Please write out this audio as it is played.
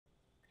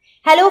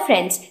Hello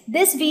friends,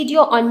 this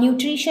video on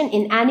nutrition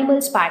in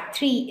animals part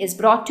 3 is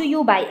brought to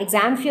you by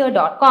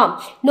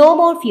examfear.com. No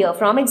more fear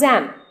from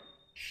exam.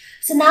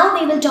 So now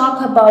we will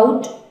talk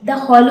about the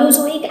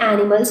Holozoic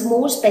animals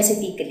more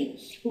specifically.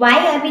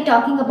 Why are we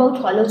talking about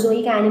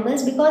Holozoic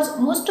animals? Because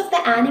most of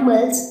the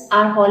animals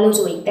are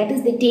Holozoic, that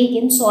is they take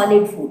in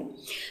solid food.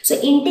 So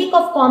intake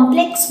of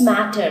complex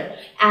matter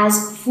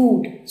as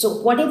food.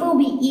 So whatever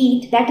we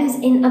eat, that is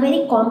in a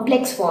very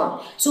complex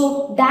form.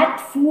 So that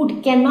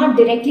food cannot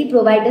directly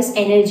provide us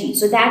energy.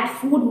 So that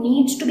food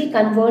needs to be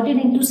converted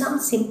into some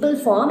simple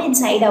form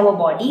inside our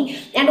body,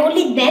 and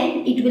only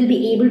then it will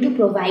be able to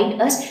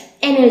provide us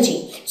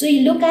energy. So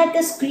you look at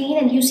the screen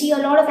and you see a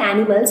lot of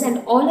animals,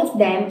 and all of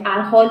them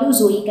are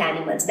holozoic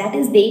animals. That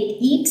is, they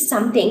eat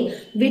something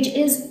which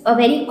is a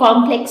very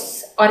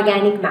complex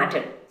organic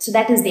matter. So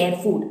that is their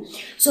food.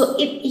 So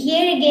if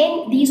here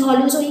again, these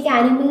holozoic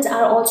animals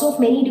are also of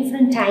many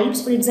different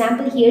types. For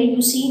example, here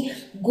you see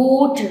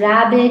goat,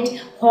 rabbit,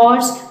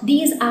 horse.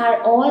 These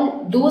are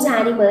all those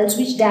animals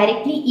which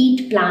directly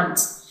eat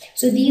plants.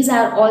 So these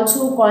are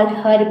also called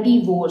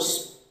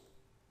herbivores.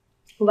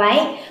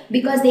 Why?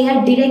 Because they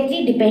are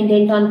directly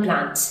dependent on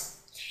plants.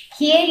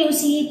 Here you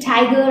see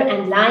tiger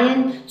and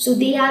lion. So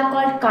they are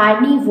called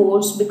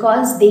carnivores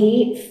because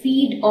they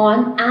feed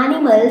on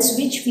animals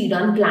which feed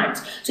on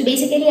plants. So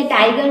basically a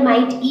tiger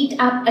might eat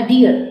up a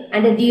deer,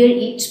 and a deer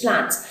eats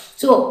plants.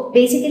 So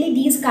basically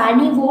these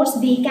carnivores,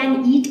 they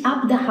can eat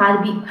up the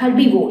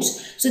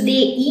herbivores. So they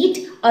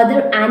eat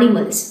other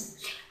animals.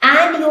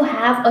 And you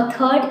have a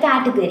third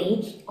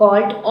category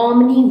called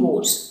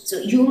omnivores. So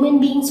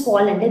human beings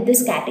fall under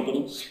this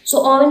category. So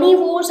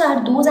omnivores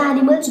are those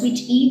animals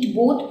which eat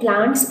both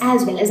plants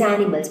as well as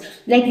animals.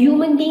 Like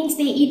human beings,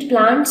 they eat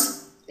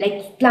plants,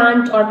 like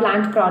plant or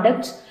plant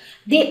products.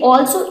 They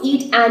also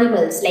eat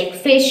animals like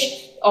fish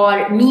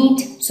or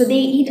meat. So they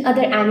eat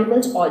other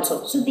animals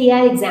also. So they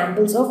are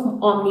examples of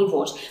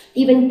omnivores.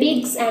 Even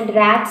pigs and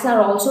rats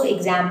are also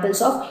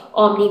examples of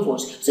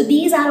omnivores. So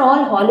these are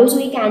all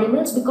holozoic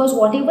animals because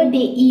whatever they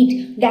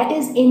eat, that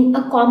is in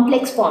a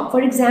complex form.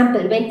 For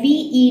example, when we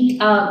eat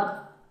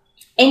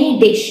any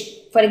dish,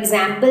 for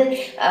example,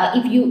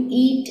 if you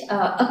eat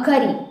a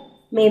curry,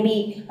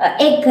 maybe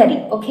egg curry,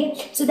 okay,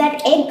 so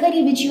that egg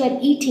curry which you are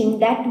eating,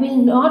 that will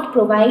not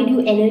provide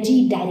you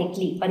energy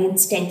directly or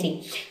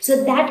instantly.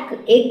 So that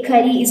egg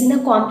curry is in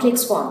a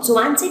complex form. So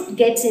once it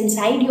gets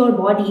inside your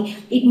body,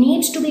 it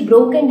needs to be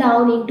broken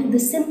down into the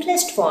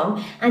simplest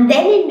form, and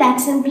then in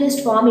that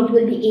simplest form it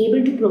will be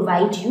able to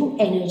provide you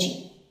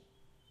energy.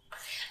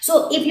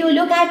 So if you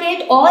look at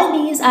it, all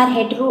these are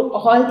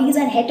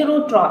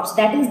heterotrophs.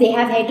 That is, they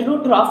have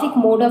heterotrophic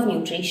mode of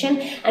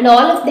nutrition, and all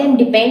of them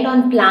depend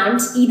on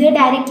plants either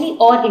directly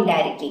or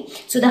indirectly.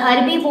 So the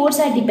herbivores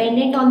are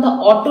dependent on the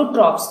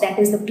autotrophs, that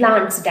is the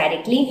plants,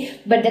 directly,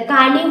 but the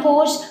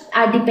carnivores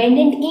are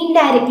dependent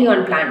indirectly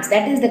on plants.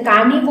 That is, the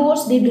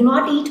carnivores, they do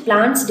not eat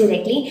plants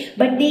directly,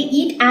 but they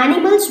eat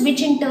animals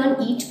which in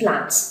turn eat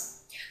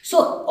plants.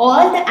 So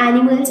all the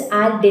animals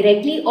are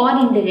directly or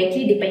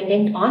indirectly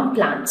dependent on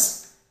plants.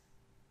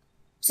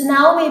 So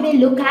now we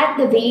will look at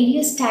the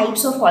various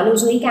types of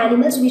holozoic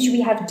animals which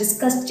we have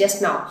discussed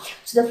just now.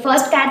 So the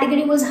first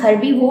category was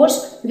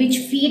herbivores, which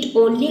feed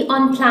only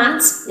on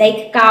plants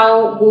like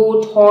cow,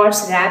 goat,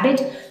 horse,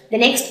 rabbit. The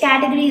next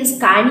category is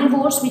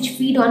carnivores, which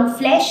feed on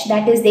flesh,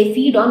 that is they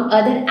feed on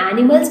other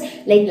animals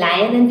like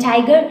lion and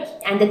tiger.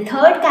 And the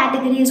third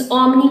category is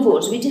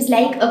omnivores, which is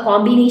like a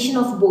combination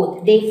of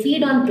both. They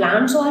feed on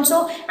plants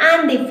also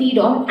and they feed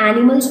on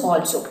animals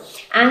also.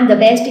 And the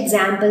best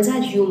examples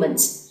are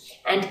humans.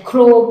 And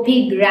crow,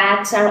 pig,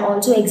 rats are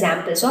also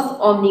examples of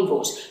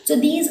omnivores. So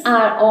these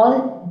are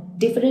all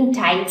different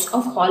types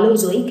of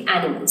holozoic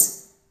animals.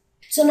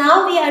 So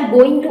now we are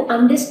going to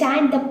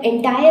understand the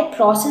entire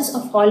process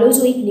of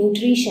holozoic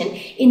nutrition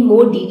in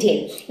more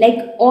detail.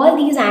 Like all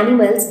these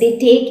animals, they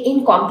take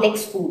in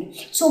complex food.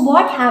 So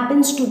what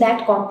happens to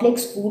that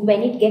complex food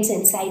when it gets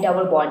inside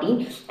our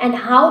body, and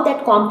how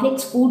that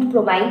complex food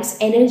provides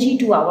energy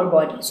to our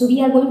body. So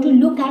we are going to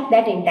look at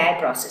that entire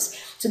process.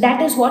 So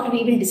that is what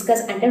we will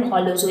discuss under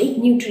holozoic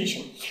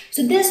nutrition.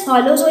 So this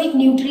holozoic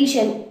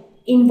nutrition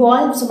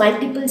involves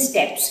multiple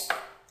steps.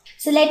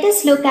 So let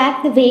us look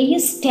at the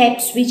various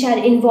steps which are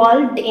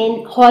involved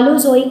in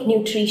holozoic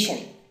nutrition.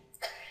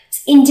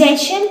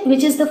 Ingestion,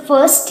 which is the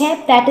first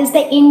step, that is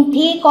the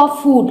intake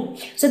of food.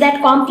 So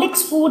that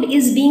complex food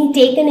is being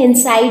taken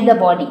inside the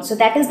body. So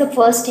that is the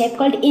first step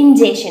called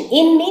ingestion.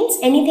 In means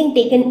anything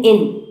taken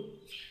in.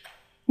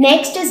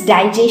 Next is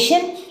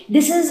digestion.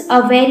 This is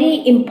a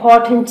very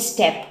important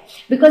step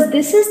because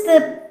this is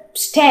the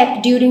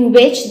step during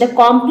which the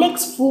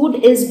complex food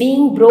is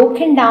being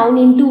broken down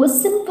into a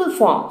simple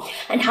form.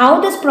 And how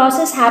this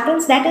process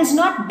happens, that is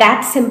not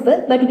that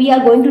simple, but we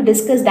are going to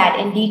discuss that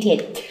in detail.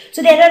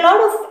 So there are a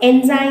lot of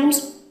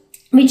enzymes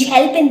which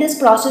help in this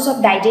process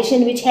of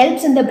digestion, which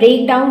helps in the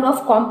breakdown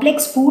of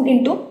complex food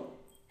into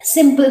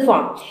simple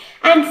form.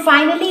 And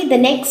finally, the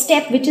next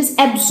step, which is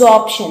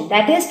absorption,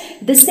 that is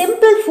the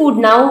simple food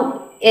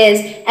now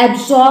is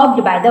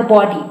absorbed by the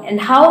body.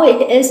 And how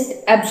it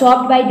is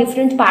absorbed by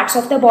different parts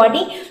of the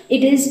body?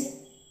 It is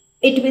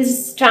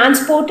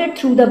transported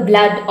through the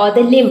blood or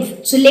the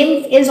lymph. So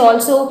lymph is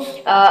also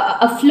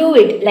a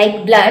fluid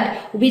like blood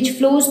which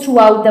flows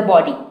throughout the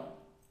body.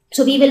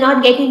 So we will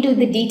not get into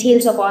the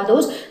details of all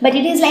those, but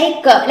it is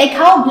like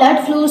how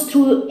blood flows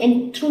through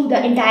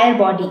the entire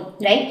body,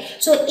 right?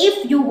 So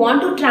if you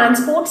want to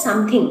transport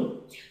something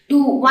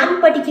to one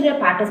particular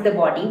part of the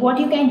body, what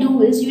you can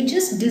do is you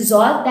just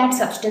dissolve that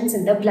substance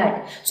in the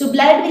blood. So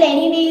blood will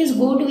anyways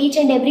go to each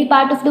and every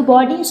part of the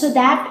body, so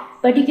that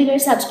particular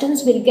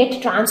substance will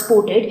get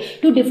transported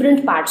to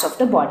different parts of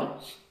the body.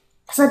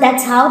 So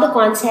that's how the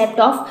concept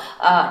of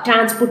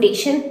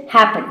transportation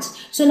happens.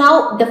 So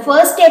now the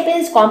first step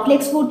is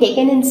complex food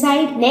taken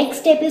inside.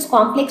 Next step is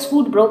complex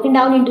food broken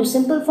down into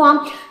simple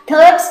form.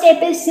 Third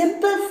step is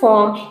simple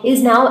form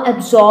is now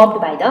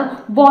absorbed by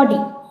the body.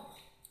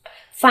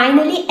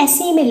 Finally,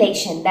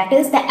 assimilation, that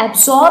is the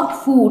absorbed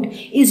food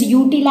is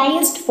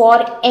utilized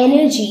for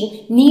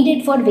energy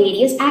needed for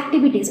various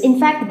activities. In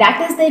fact,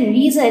 that is the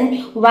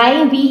reason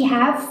why we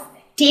have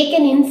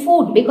taken in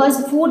food,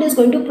 because food is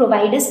going to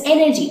provide us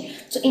energy.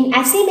 So in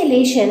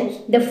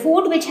assimilation, the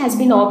food which has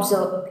been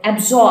absorbed,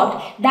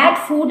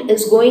 that food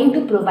is going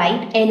to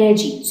provide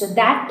energy. So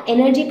that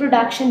energy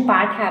production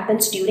part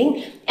happens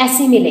during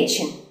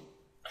assimilation.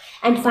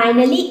 And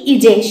finally,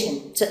 egestion.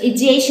 So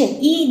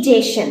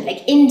egestion,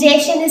 like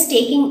ingestion is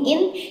taking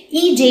in,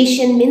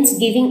 egestion means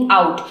giving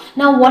out.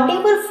 Now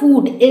whatever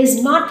food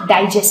is not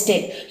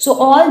digested, so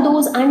all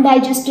those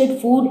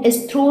undigested food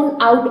is thrown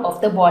out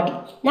of the body.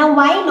 Now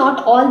why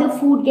not all the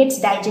food gets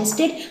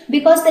digested?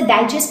 Because the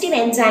digestive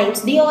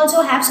enzymes, they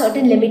also have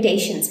certain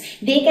limitations.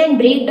 They can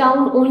break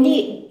down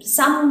only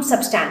some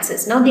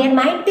substances. Now there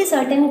might be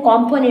certain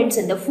components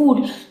in the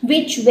food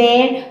which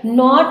were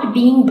not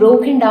being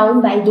broken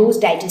down by those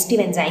digestive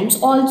enzymes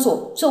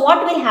also. So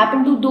what will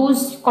happen to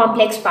those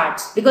complex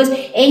parts? Because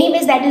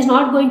anyways that is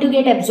not going to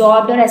get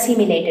absorbed or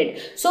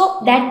assimilated.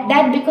 So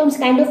that becomes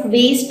kind of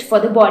waste for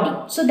the body.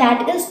 So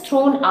that is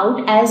thrown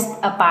out as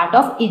a part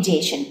of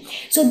egestion.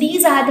 So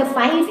these are the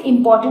 5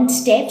 important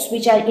steps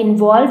which are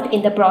involved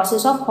in the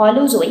process of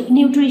Holozoic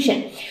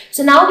nutrition.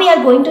 So now we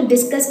are going to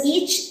discuss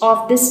each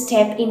of this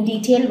step in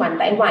detail one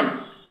by one.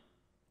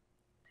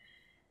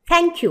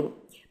 Thank you.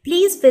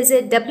 Please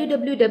visit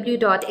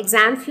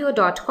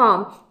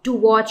www.examfear.com to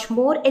watch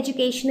more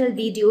educational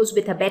videos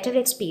with a better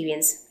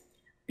experience.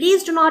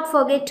 Please do not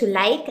forget to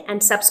like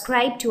and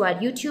subscribe to our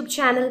YouTube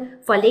channel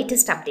for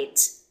latest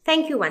updates.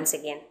 Thank you once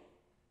again.